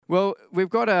Well, we've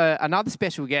got another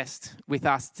special guest with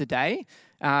us today.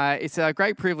 It's a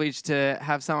great privilege to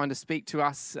have someone to speak to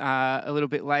us a little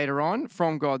bit later on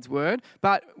from God's Word.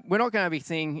 But we're not going to be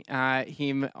seeing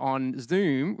him on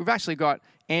Zoom. We've actually got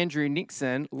Andrew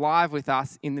Nixon live with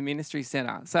us in the Ministry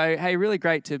Centre. So, hey, really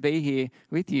great to be here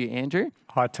with you, Andrew.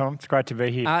 Hi, Tom. It's great to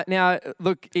be here. Now,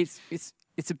 look, it's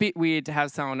a bit weird to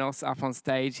have someone else up on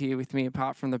stage here with me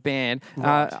apart from the band.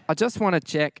 Right. I just want to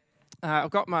check.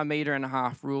 I've got my 1.5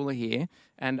 metre ruler here,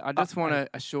 and I just want to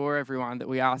assure everyone that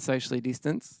we are socially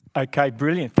distanced. Okay,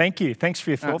 brilliant. Thank you. Thanks for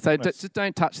your thoughtfulness. So just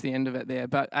don't touch the end of it there.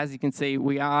 But as you can see,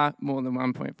 we are more than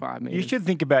 1.5 metres. You should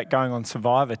think about going on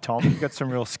Survivor, Tom. You've got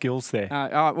some real skills there.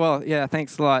 Well, yeah,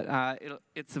 thanks a lot.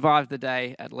 It survived the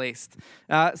day at least.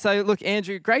 So look,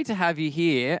 Andrew, great to have you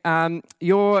here.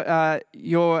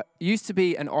 You're used to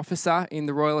be an officer in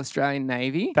the Royal Australian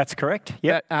Navy. That's correct.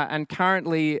 Yep. And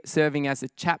currently serving as a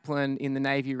chaplain in the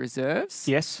Navy Reserves.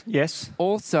 Yes.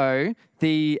 Also,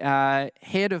 the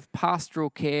head of pastoral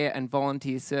care and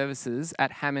volunteer services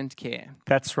at Hammond Care.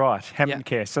 That's right, Hammond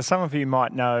Care. So some of you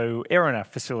might know Erina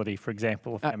facility, for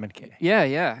example, of Hammond Care.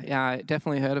 Yeah,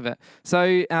 definitely heard of it.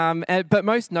 So, but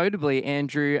most notably,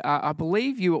 Andrew, I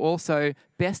believe you were also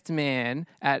best man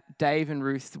at Dave and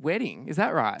Ruth's wedding. Is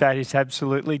that right? That is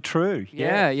absolutely true.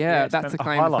 Yeah. That's a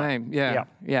claim to fame.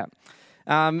 Yeah.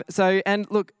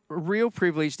 And look, real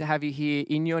privilege to have you here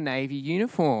in your Navy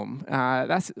uniform.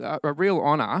 That's a real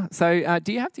honour. So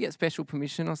do you have to get special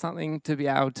permission or something to be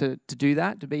able to do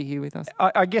that, to be here with us?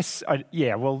 I guess,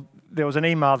 well, there was an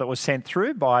email that was sent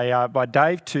through by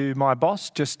Dave to my boss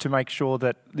just to make sure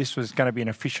that this was going to be an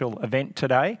official event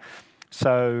today.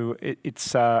 So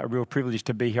it's a real privilege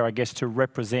to be here, I guess, to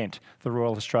represent the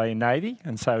Royal Australian Navy.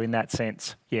 And so in that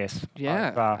sense, yes,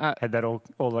 I've had that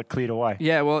all cleared away.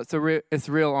 Yeah, well, it's a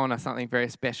real honour, something very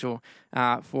special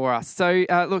for us. So,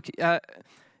 look,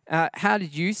 how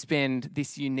did you spend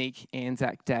this unique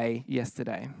Anzac Day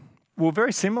yesterday? Well,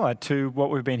 very similar to what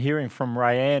we've been hearing from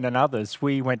Rayanne and others.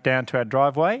 We went down to our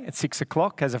driveway at 6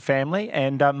 o'clock as a family,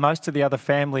 and most of the other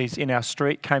families in our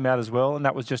street came out as well, and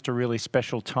that was just a really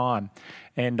special time.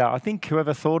 And I think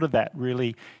whoever thought of that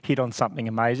really hit on something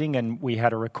amazing, and we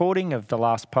had a recording of the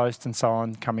last post and so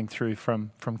on coming through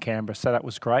from Canberra, so that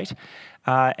was great.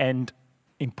 And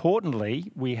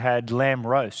importantly, we had lamb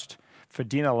roast for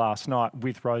dinner last night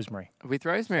with rosemary. With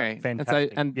rosemary. So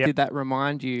fantastic. And did that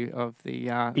remind you of the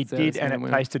It did, and it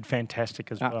tasted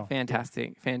fantastic as well.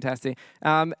 Fantastic.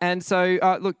 And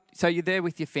so, look, so you're there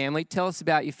with your family. Tell us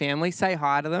about your family. Say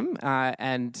hi to them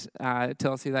and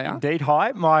tell us who they are. Indeed,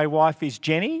 hi. My wife is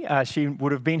Jenny. She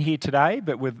would have been here today,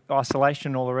 but with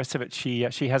isolation and all the rest of it, she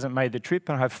hasn't made the trip.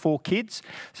 And I have 4 kids,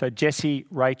 so Jessie,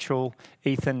 Rachel,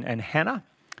 Ethan and Hannah.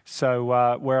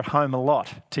 So we're at home a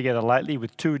lot together lately,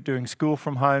 with 2 doing school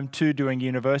from home, 2 doing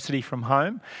university from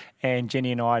home, and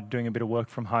Jenny and I are doing a bit of work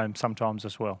from home sometimes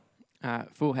as well.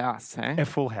 Full house, hey? A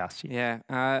full house, yeah.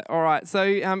 All right.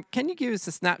 So can you give us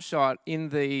a snapshot in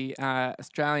the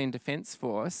Australian Defence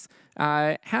Force?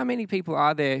 How many people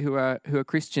are there who are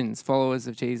Christians, followers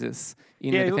of Jesus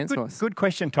in the Defence Force? Good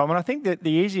question, Tom. And I think that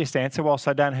the easiest answer, whilst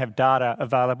I don't have data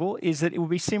available, is that it will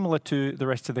be similar to the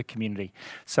rest of the community.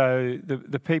 So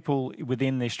the people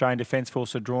within the Australian Defence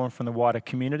Force are drawn from the wider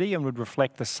community and would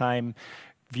reflect the same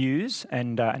views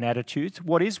and attitudes.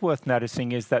 What is worth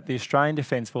noticing is that the Australian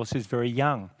Defence Force is very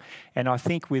young, and I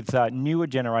think with newer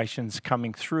generations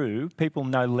coming through, people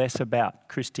know less about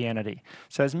Christianity.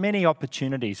 So there's many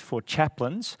opportunities for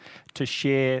chaplains to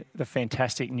share the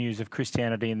fantastic news of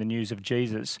Christianity and the news of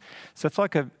Jesus. So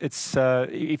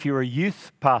if you're a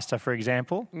youth pastor, for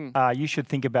example, you should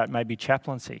think about maybe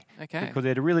chaplaincy. Okay. Because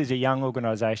it really is a young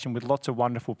organisation with lots of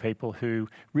wonderful people who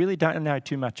really don't know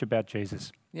too much about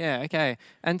Jesus. Yeah, okay.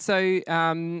 And so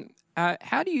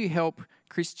how do you help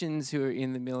Christians who are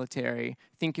in the military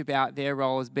think about their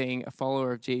role as being a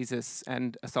follower of Jesus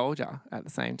and a soldier at the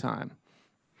same time?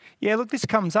 Yeah, look, this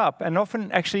comes up, and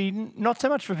often actually not so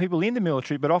much for people in the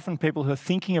military, but often people who are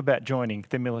thinking about joining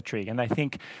the military, and they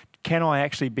think, can I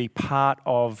actually be part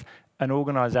of an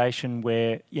organisation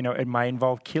where, it may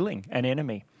involve killing an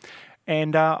enemy?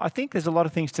 And I think there's a lot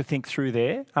of things to think through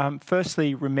there.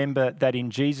 Firstly, remember that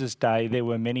in Jesus' day there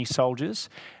were many soldiers,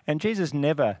 and Jesus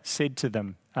never said to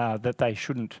them that they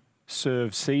shouldn't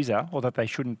serve Caesar or that they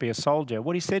shouldn't be a soldier.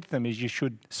 What he said to them is you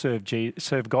should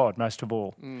serve God most of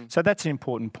all. So that's an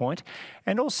important point.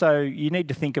 And also you need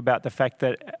to think about the fact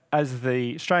that as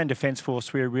the Australian Defence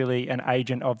Force, we're really an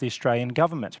agent of the Australian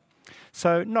government.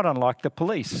 So not unlike the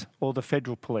police or the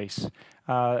federal police,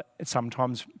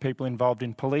 sometimes people involved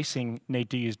in policing need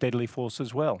to use deadly force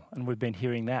as well, and we've been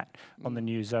hearing that on the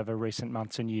news over recent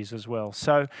months and years as well.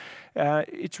 So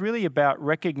it's really about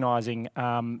recognising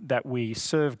that we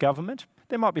serve government.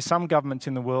 There might be some governments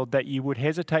in the world that you would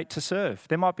hesitate to serve.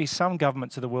 There might be some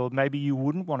governments of the world maybe you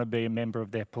wouldn't want to be a member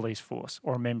of their police force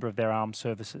or a member of their armed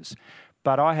services.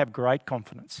 But I have great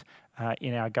confidence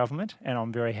in our government, and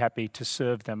I'm very happy to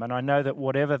serve them. And I know that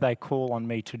whatever they call on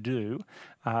me to do,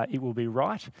 it will be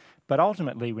right. But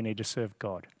ultimately, we need to serve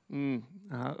God.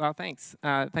 Well, thanks.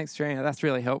 Thanks, Trina. That's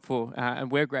really helpful. And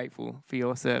we're grateful for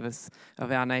your service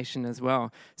of our nation as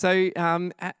well. So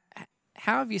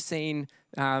how have you seen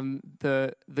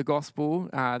the gospel,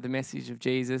 the message of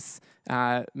Jesus,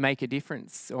 make a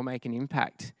difference or make an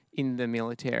impact in the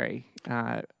military,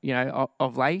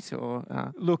 of late?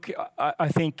 Or Look, I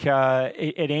think at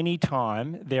any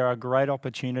time there are great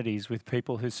opportunities with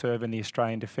people who serve in the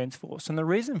Australian Defence Force. And the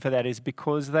reason for that is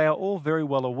because they are all very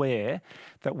well aware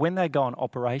that when they go on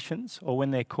operations or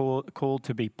when they're called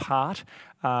to be part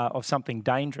of something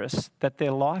dangerous, that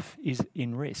their life is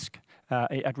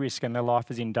at risk and their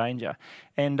life is in danger.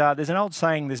 And there's an old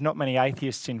saying, there's not many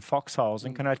atheists in foxholes.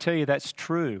 And can I tell you that's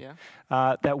true?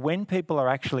 Yeah. That when people are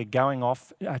actually going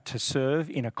off to serve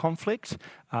in a conflict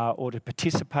or to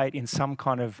participate in some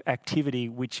kind of activity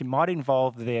which might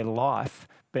involve their life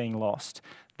being lost,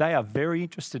 they are very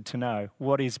interested to know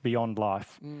what is beyond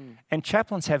life. And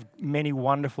chaplains have many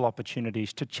wonderful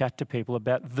opportunities to chat to people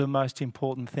about the most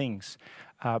important things.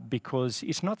 Because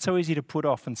it's not so easy to put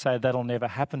off and say that'll never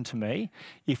happen to me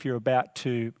if you're about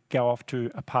to go off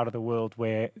to a part of the world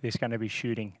where there's going to be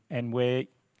shooting and where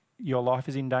your life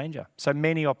is in danger. So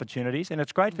many opportunities, and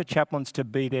it's great for chaplains to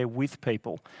be there with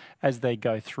people as they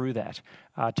go through that,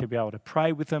 to be able to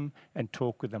pray with them and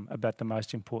talk with them about the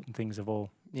most important things of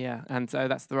all. Yeah, and so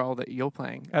that's the role that you're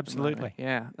playing. Absolutely.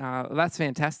 Yeah, that's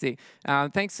fantastic.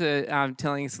 Thanks for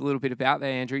telling us a little bit about that,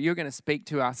 Andrew. You're going to speak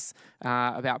to us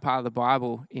about part of the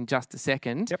Bible in just a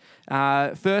second.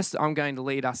 Yep. First, I'm going to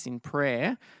lead us in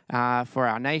prayer for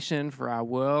our nation, for our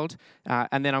world,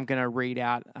 and then I'm going to read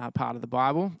out part of the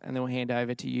Bible, and then we'll hand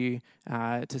over to you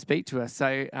to speak to us.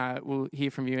 So we'll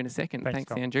hear from you in a second. Thanks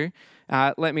Andrew.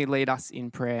 Let me lead us in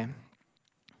prayer.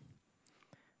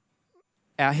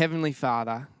 Our Heavenly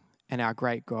Father and our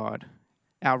great God,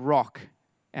 our rock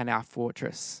and our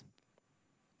fortress,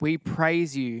 we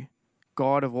praise you,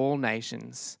 God of all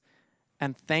nations,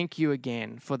 and thank you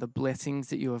again for the blessings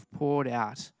that you have poured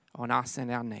out on us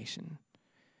and our nation.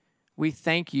 We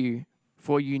thank you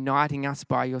for uniting us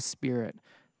by your Spirit,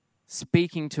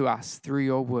 speaking to us through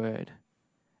your word,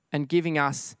 and giving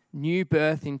us new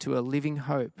birth into a living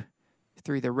hope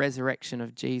through the resurrection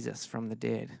of Jesus from the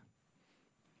dead.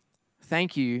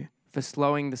 Thank you for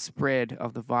slowing the spread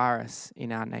of the virus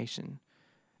in our nation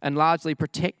and largely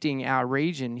protecting our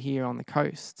region here on the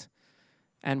coast.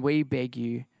 And we beg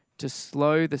you to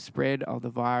slow the spread of the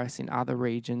virus in other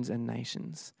regions and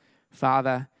nations.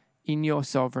 Father, in your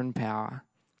sovereign power,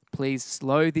 please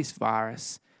slow this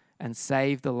virus and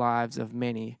save the lives of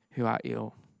many who are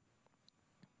ill.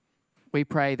 We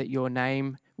pray that your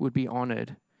name would be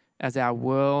honoured as our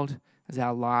world, as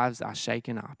our lives are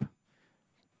shaken up.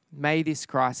 May this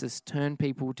crisis turn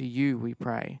people to you, we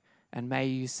pray, and may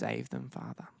you save them,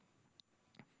 Father.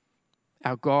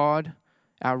 Our God,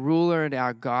 our ruler and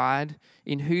our guide,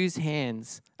 in whose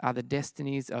hands are the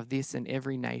destinies of this and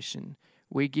every nation,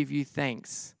 we give you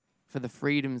thanks for the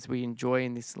freedoms we enjoy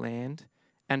in this land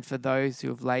and for those who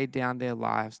have laid down their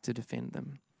lives to defend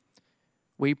them.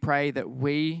 We pray that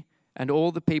we and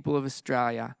all the people of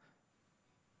Australia,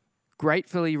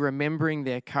 gratefully remembering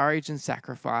their courage and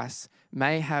sacrifice,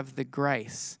 may have the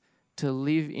grace to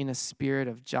live in a spirit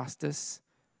of justice,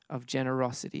 of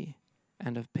generosity,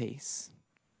 and of peace.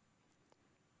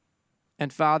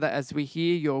 And Father, as we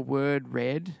hear your word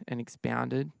read and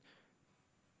expounded,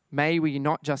 may we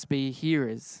not just be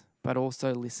hearers, but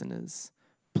also listeners.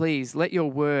 Please let your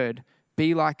word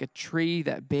be like a tree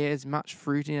that bears much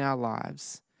fruit in our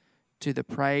lives, to the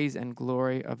praise and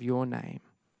glory of your name.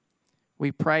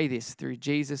 We pray this through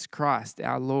Jesus Christ,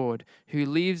 our Lord, who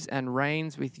lives and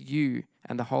reigns with you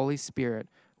and the Holy Spirit,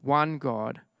 one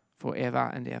God, forever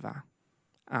and ever.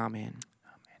 Amen.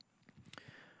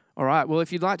 All right, well,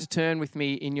 if you'd like to turn with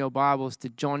me in your Bibles to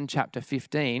John chapter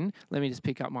 15, let me just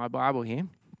pick up my Bible here.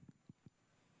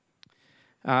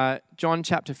 John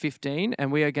chapter 15,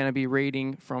 and we are going to be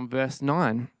reading from verse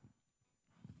 9.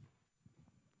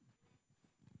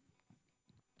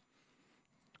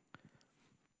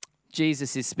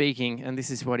 Jesus is speaking, and this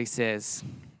is what he says.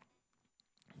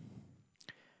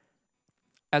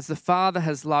 As the Father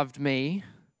has loved me,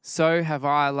 so have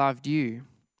I loved you.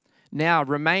 Now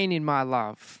remain in my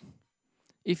love.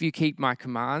 If you keep my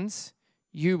commands,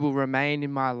 you will remain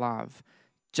in my love,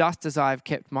 just as I have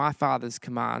kept my Father's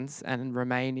commands and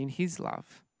remain in his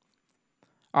love.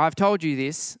 I have told you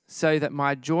this so that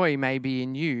my joy may be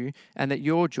in you and that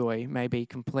your joy may be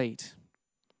complete.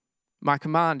 My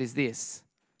command is this: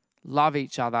 love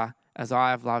each other as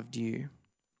I have loved you.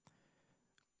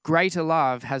 Greater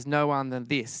love has no one than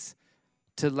this,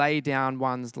 to lay down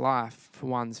one's life for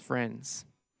one's friends.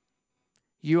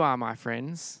 You are my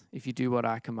friends, if you do what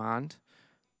I command.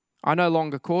 I no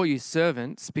longer call you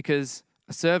servants, because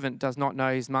a servant does not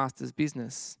know his master's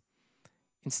business.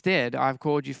 Instead, I have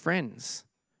called you friends,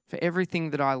 for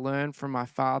everything that I learned from my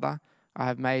Father I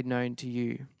have made known to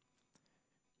you.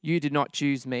 You did not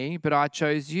choose me, but I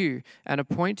chose you and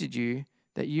appointed you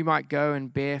that you might go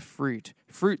and bear fruit,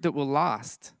 fruit that will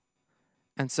last,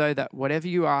 and so that whatever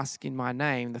you ask in my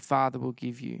name, the Father will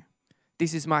give you.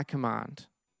 This is my command: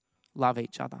 love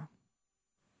each other.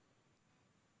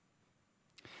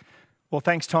 Well,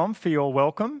 thanks, Tom, for your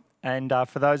welcome. And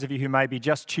for those of you who may be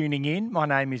just tuning in, my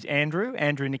name is Andrew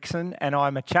Nixon, and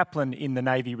I'm a chaplain in the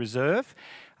Navy Reserve.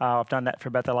 I've done that for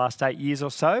about the last 8 years or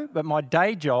so, but my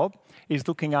day job is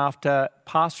looking after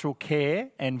pastoral care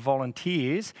and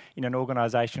volunteers in an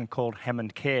organisation called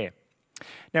Hammond Care.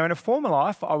 Now, in a former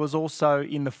life, I was also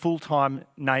in the full-time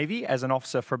Navy as an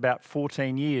officer for about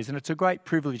 14 years, and it's a great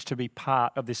privilege to be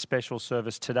part of this special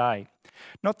service today.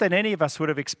 Not that any of us would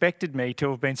have expected me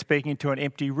to have been speaking to an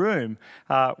empty room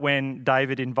when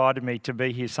David invited me to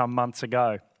be here some months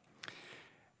ago.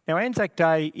 Now, Anzac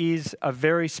Day is a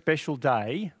very special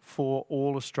day for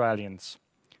all Australians.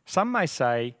 Some may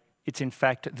say it's in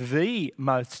fact the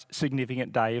most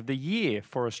significant day of the year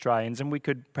for Australians, and we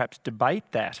could perhaps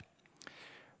debate that.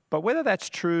 But whether that's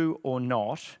true or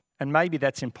not, and maybe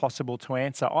that's impossible to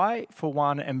answer, I, for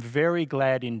one, am very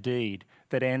glad indeed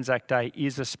that Anzac Day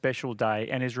is a special day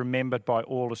and is remembered by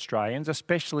all Australians,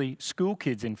 especially school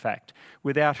kids, in fact,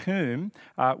 without whom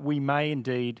we may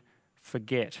indeed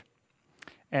forget.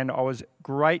 And I was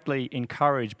greatly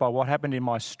encouraged by what happened in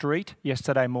my street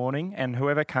yesterday morning, and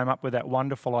whoever came up with that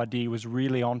wonderful idea was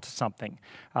really onto something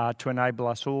to enable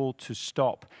us all to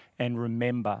stop and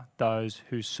remember those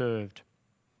who served.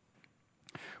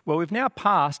 Well, we've now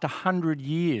passed 100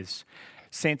 years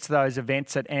since those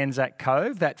events at Anzac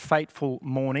Cove, that fateful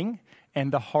morning,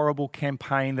 and the horrible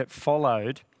campaign that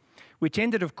followed, which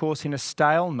ended, of course, in a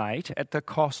stalemate at the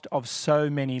cost of so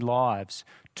many lives.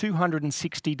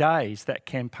 260 days that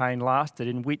campaign lasted,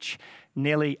 in which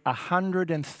nearly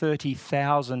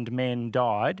 130,000 men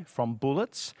died from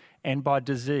bullets and by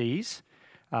disease.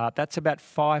 That's about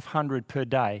 500 per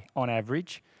day on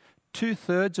average,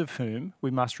 2/3 of whom,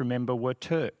 we must remember, were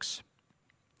Turks.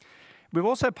 We've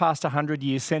also passed 100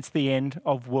 years since the end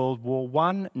of World War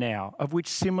I now, of which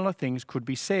similar things could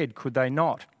be said, could they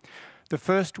not? The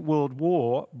First World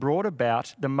War brought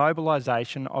about the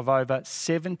mobilisation of over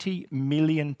 70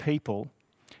 million people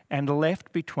and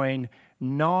left between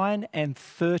 9 and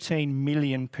 13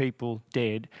 million people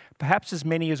dead, perhaps as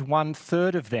many as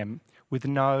 1/3 of them with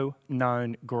no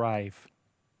known grave.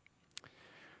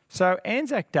 So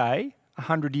Anzac Day,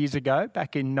 100 years ago,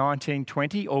 back in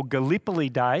 1920, or Gallipoli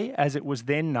Day as it was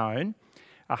then known,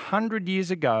 100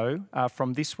 years ago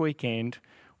from this weekend,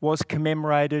 was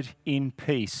commemorated in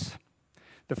peace.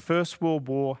 The First World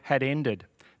War had ended.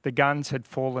 The guns had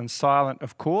fallen silent,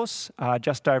 of course,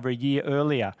 just over a year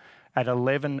earlier at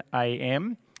 11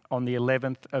 a.m. on the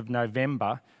 11th of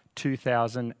November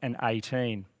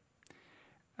 2018.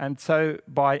 And so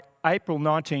by April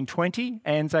 1920,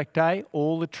 Anzac Day,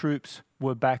 all the troops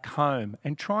were back home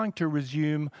and trying to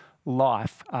resume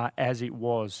life as it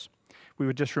was. We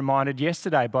were just reminded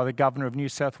yesterday by the Governor of New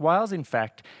South Wales, in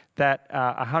fact, that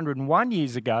 101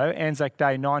 years ago, Anzac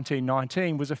Day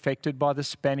 1919 was affected by the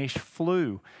Spanish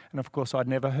flu. And of course, I'd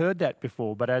never heard that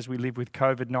before, but as we live with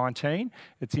COVID-19,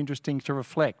 it's interesting to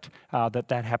reflect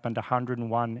that happened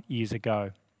 101 years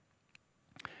ago.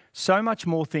 So much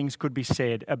more things could be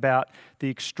said about the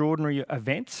extraordinary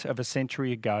events of a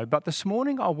century ago, but this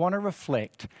morning I want to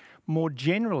reflect more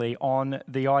generally on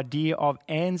the idea of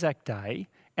Anzac Day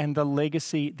and the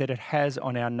legacy that it has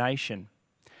on our nation.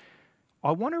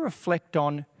 I want to reflect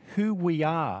on who we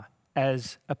are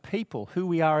as a people, who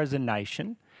we are as a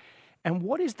nation, and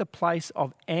what is the place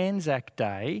of Anzac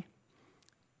Day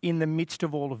in the midst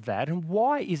of all of that, and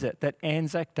why is it that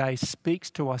Anzac Day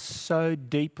speaks to us so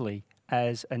deeply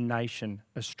as a nation,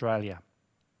 Australia.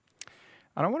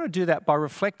 And I want to do that by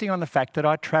reflecting on the fact that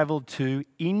I travelled to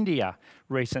India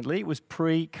recently. It was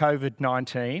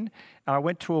pre-COVID-19, and I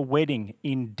went to a wedding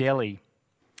in Delhi.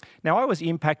 Now, I was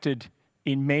impacted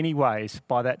in many ways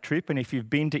by that trip, and if you've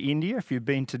been to India, if you've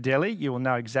been to Delhi, you will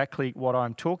know exactly what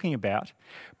I'm talking about.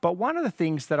 But one of the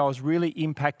things that I was really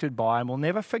impacted by and will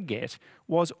never forget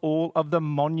was all of the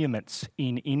monuments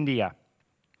in India.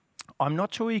 I'm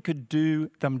not sure you could do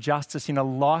them justice in a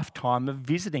lifetime of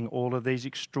visiting all of these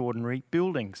extraordinary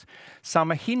buildings.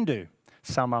 Some are Hindu,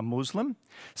 some are Muslim,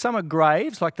 some are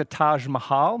graves like the Taj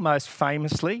Mahal most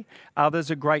famously,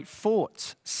 others are great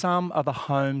forts, some are the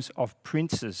homes of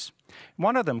princes.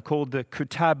 One of them, called the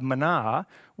Qutb Minar,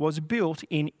 was built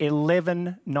in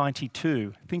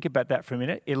 1192. Think about that for a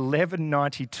minute,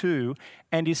 1192,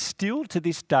 and is still to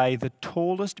this day the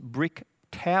tallest brick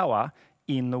tower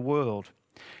in the world.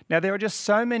 Now, there are just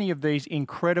so many of these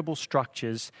incredible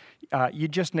structures, you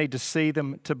just need to see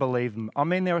them to believe them. I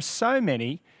mean, there are so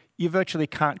many, you virtually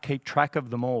can't keep track of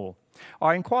them all.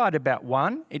 I inquired about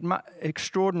one,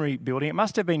 extraordinary building. It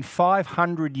must have been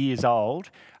 500 years old,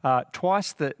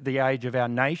 twice the age of our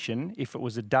nation, if it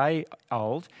was a day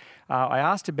old. I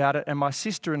asked about it, and my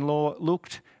sister-in-law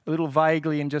looked a little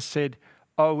vaguely and just said,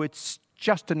 "Oh, it's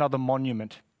just another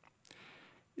monument."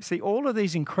 You see, all of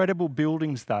these incredible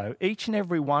buildings, though, each and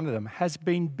every one of them has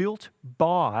been built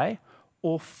by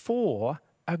or for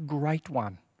a great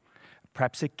one.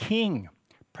 Perhaps a king,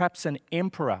 perhaps an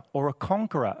emperor or a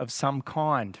conqueror of some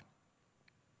kind.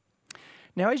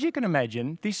 Now, as you can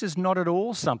imagine, this is not at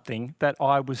all something that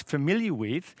I was familiar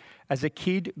with as a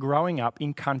kid growing up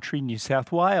in country New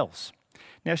South Wales.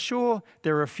 Now, sure,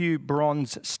 there are a few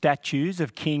bronze statues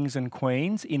of kings and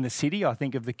queens in the city. I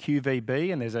think of the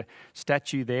QVB, and there's a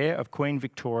statue there of Queen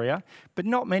Victoria, but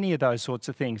not many of those sorts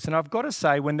of things. And I've got to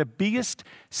say, when the biggest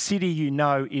city you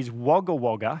know is Wagga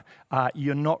Wagga,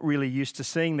 you're not really used to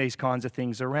seeing these kinds of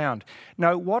things around.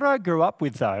 No, what I grew up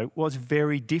with, though, was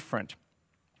very different.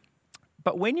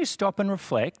 But when you stop and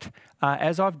reflect,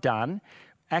 as I've done,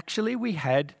 actually we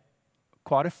had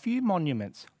quite a few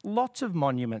monuments, lots of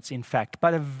monuments in fact,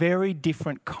 but a very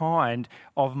different kind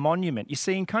of monument. You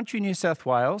see, in country New South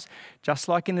Wales, just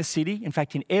like in the city, in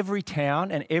fact in every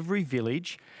town and every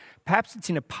village, perhaps it's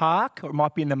in a park or it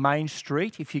might be in the main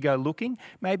street if you go looking,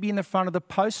 maybe in the front of the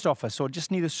post office or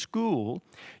just near the school,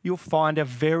 you'll find a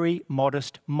very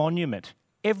modest monument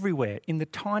everywhere in the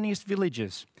tiniest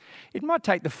villages. It might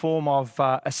take the form of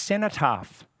a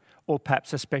cenotaph or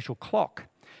perhaps a special clock.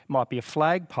 It might be a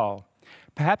flagpole.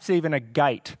 Perhaps even a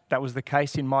gate. That was the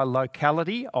case in my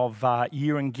locality of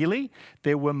Urungilly.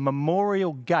 There were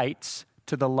memorial gates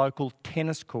to the local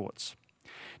tennis courts.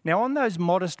 Now, on those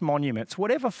modest monuments,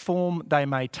 whatever form they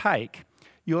may take,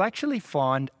 you'll actually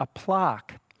find a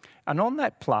plaque. And on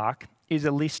that plaque is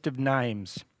a list of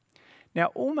names. Now,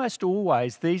 almost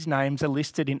always these names are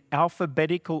listed in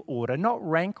alphabetical order, not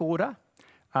rank order,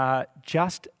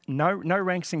 just no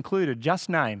ranks included, just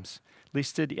names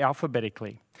listed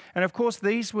alphabetically. And of course,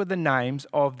 these were the names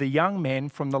of the young men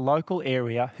from the local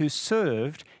area who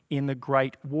served in the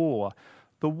Great War,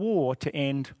 the war to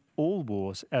end all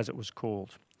wars, as it was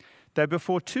called. Though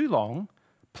before too long,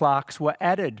 plaques were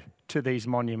added to these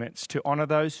monuments to honour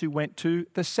those who went to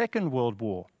the Second World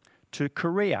War, to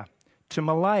Korea, to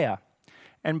Malaya,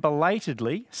 and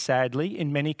belatedly, sadly,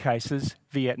 in many cases,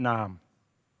 Vietnam.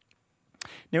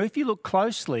 Now, if you look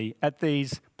closely at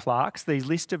these plaques, these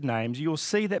list of names, you'll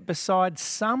see that beside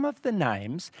some of the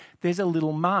names, there's a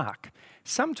little mark.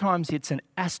 Sometimes it's an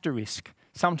asterisk,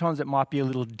 sometimes it might be a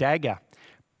little dagger,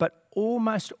 but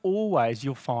almost always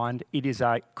you'll find it is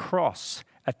a cross,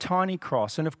 a tiny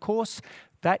cross, and of course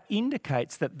that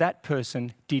indicates that that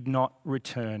person did not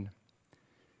return.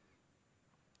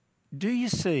 Do you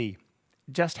see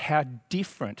just how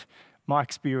different my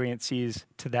experience is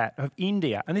to that of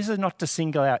India? And this is not to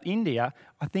single out India,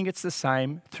 I think it's the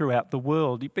same throughout the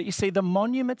world. But you see, the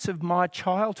monuments of my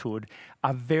childhood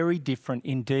are very different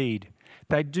indeed.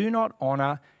 They do not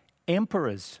honour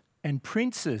emperors and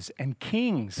princes and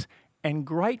kings and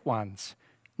great ones.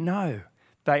 No,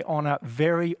 they honour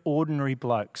very ordinary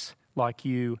blokes like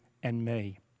you and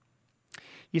me.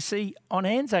 You see, on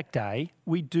Anzac Day,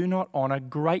 we do not honour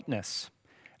greatness,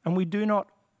 and we do not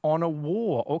honour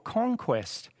war or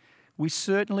conquest. We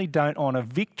certainly don't honour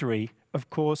victory. Of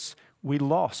course, we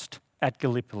lost at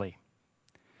Gallipoli.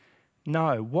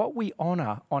 No, what we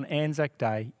honour on Anzac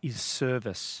Day is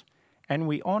service, and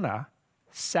we honour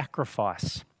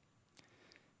sacrifice.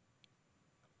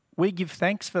 We give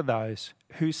thanks for those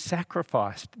who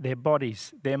sacrificed their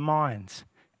bodies, their minds,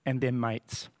 and their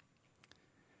mates.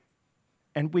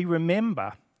 And we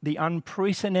remember the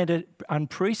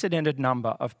unprecedented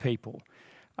number of people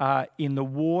in the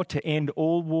war to end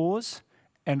all wars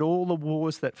and all the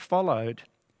wars that followed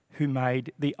who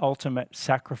made the ultimate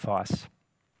sacrifice.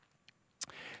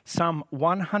 some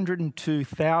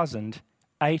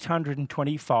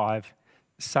 102,825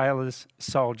 sailors,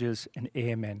 soldiers and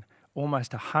airmen,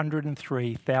 almost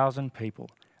 103,000 people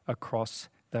across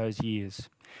those years.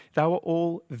 They were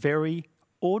all very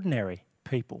ordinary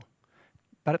people,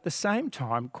 but at the same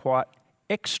time quite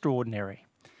extraordinary.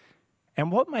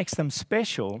 And what makes them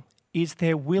special is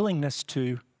their willingness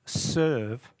to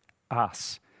serve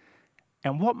us.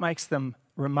 And what makes them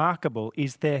remarkable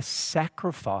is their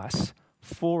sacrifice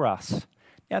for us.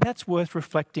 Now that's worth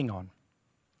reflecting on.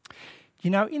 You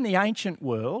know, in the ancient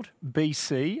world,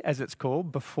 BC, as it's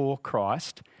called, before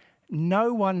Christ,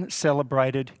 no one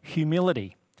celebrated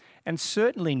humility. And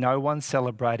certainly no one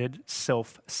celebrated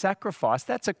self-sacrifice.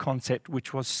 That's a concept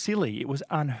which was silly. It was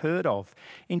unheard of.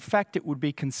 In fact, it would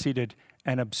be considered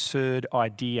an absurd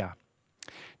idea.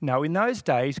 No, in those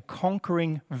days,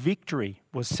 conquering victory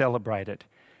was celebrated.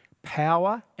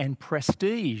 Power and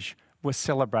prestige were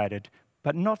celebrated,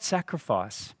 but not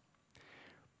sacrifice.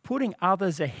 Putting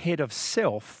others ahead of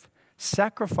self,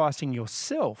 sacrificing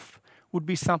yourself, would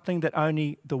be something that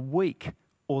only the weak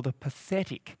or the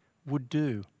pathetic would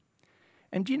do.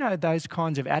 And you know, those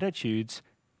kinds of attitudes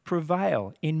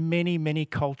prevail in many, many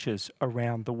cultures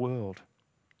around the world.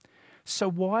 So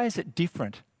why is it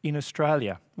different in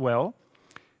Australia? Well,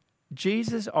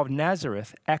 Jesus of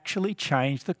Nazareth actually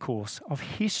changed the course of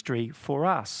history for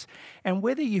us. And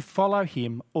whether you follow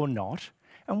him or not,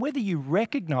 and whether you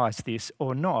recognise this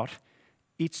or not,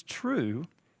 it's true,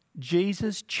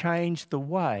 Jesus changed the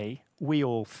way we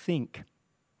all think.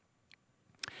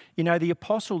 You know, the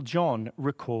Apostle John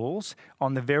recalls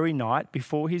on the very night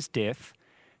before his death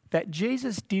that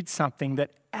Jesus did something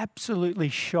that absolutely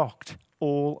shocked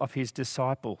all of his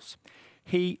disciples.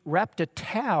 He wrapped a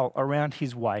towel around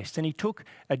his waist and he took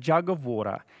a jug of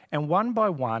water, and one by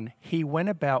one he went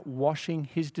about washing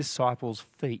his disciples'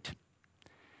 feet.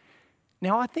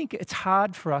 Now, I think it's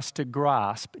hard for us to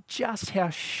grasp just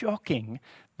how shocking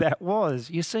that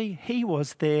was. You see, he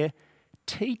was their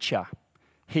teacher.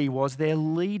 He was their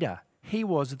leader. He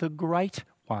was the great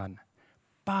one.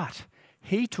 But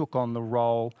he took on the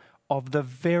role of the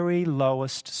very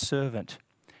lowest servant.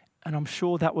 And I'm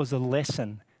sure that was a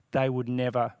lesson they would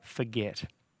never forget.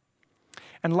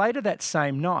 And later that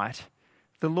same night,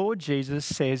 the Lord Jesus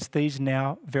says these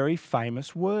now very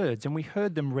famous words, and we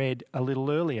heard them read a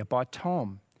little earlier by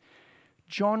Tom.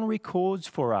 John records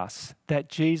for us that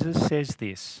Jesus says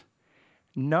this: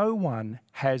 "No one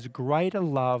has greater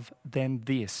love than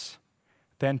this,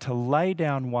 than to lay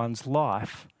down one's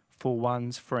life for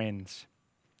one's friends."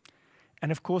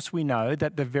 And of course we know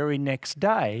that the very next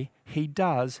day he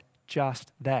does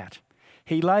just that.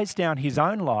 He lays down his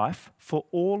own life for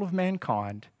all of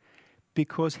mankind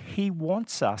because he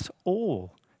wants us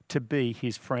all to be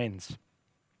his friends.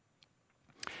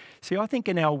 See, I think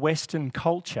in our Western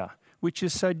culture, which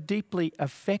is so deeply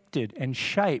affected and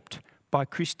shaped by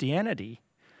Christianity,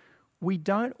 we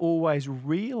don't always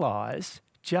realise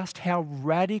just how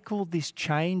radical this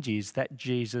change is that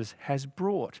Jesus has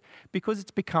brought, because it's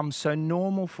become so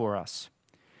normal for us.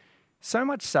 So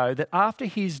much so that after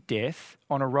his death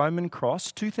on a Roman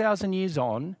cross 2,000 years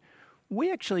on,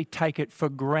 we actually take it for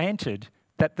granted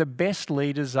that the best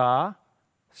leaders are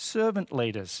servant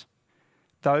leaders,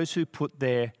 those who put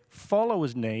their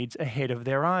followers' needs ahead of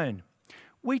their own.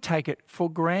 We take it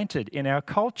for granted in our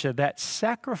culture that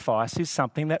sacrifice is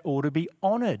something that ought to be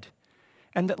honoured,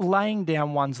 and that laying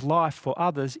down one's life for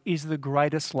others is the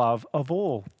greatest love of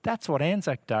all. That's what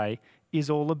Anzac Day is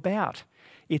all about.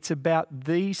 It's about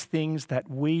these things that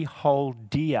we hold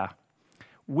dear.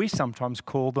 We sometimes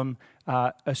call them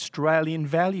Australian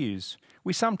values.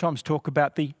 We sometimes talk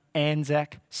about the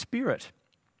Anzac spirit.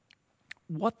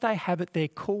 What they have at their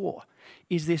core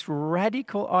is this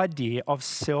radical idea of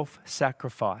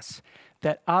self-sacrifice,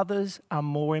 that others are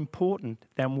more important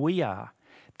than we are,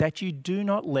 that you do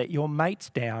not let your mates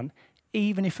down,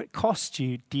 even if it costs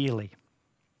you dearly.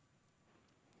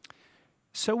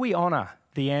 So we honour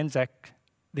the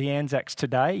Anzacs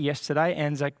today, yesterday,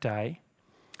 Anzac Day.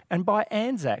 And by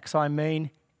Anzacs, I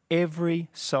mean every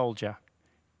soldier,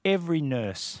 every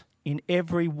nurse, in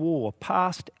every war,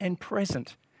 past and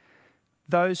present,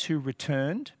 those who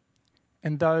returned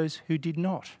and those who did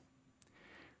not.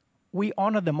 We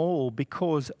honour them all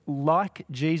because, like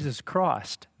Jesus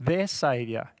Christ, their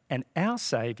Saviour and our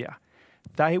Saviour,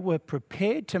 they were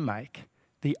prepared to make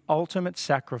the ultimate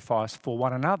sacrifice for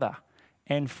one another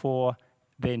and for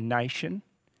their nation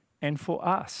and for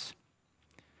us.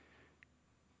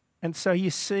 And so you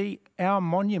see, our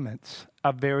monuments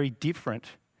are very different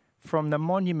from the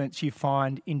monuments you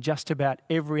find in just about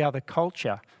every other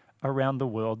culture around the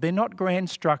world. They're not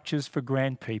grand structures for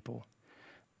grand people.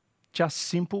 just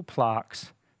simple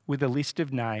plaques with a list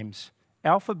of names,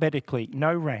 alphabetically,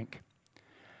 no rank,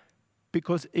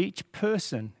 because each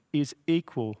person is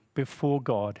equal before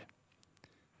God.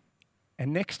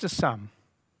 And next to some,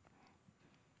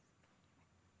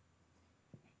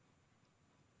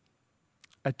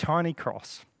 a tiny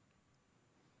cross.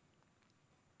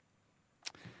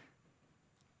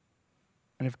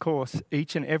 And of course,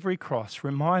 each and every cross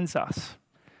reminds us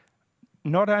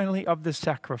not only of the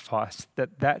sacrifice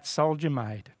that soldier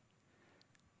made,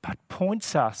 but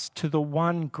points us to the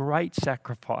one great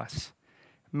sacrifice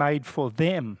made for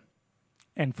them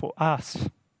and for us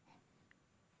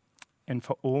and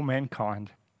for all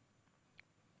mankind.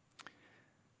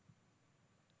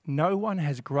 No one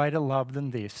has greater love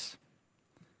than this,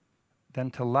 than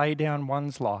to lay down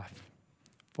one's life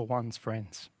for one's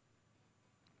friends.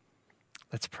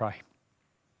 Let's pray.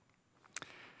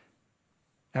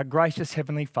 Our gracious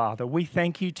Heavenly Father, we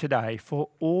thank you today for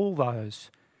all those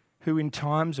who in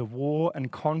times of war and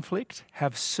conflict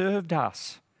have served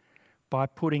us by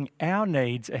putting our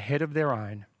needs ahead of their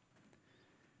own.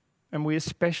 And we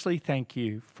especially thank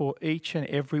you for each and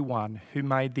every one who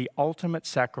made the ultimate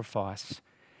sacrifice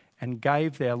and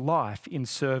gave their life in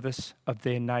service of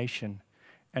their nation.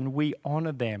 And we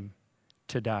honour them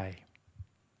today.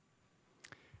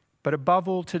 But above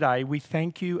all today, we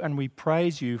thank you and we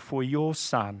praise you for your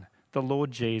Son, the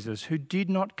Lord Jesus, who did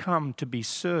not come to be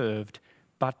served,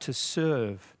 but to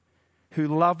serve, who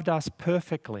loved us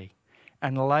perfectly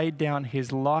and laid down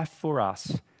his life for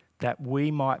us, that we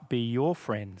might be your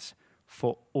friends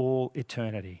for all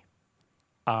eternity.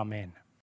 Amen.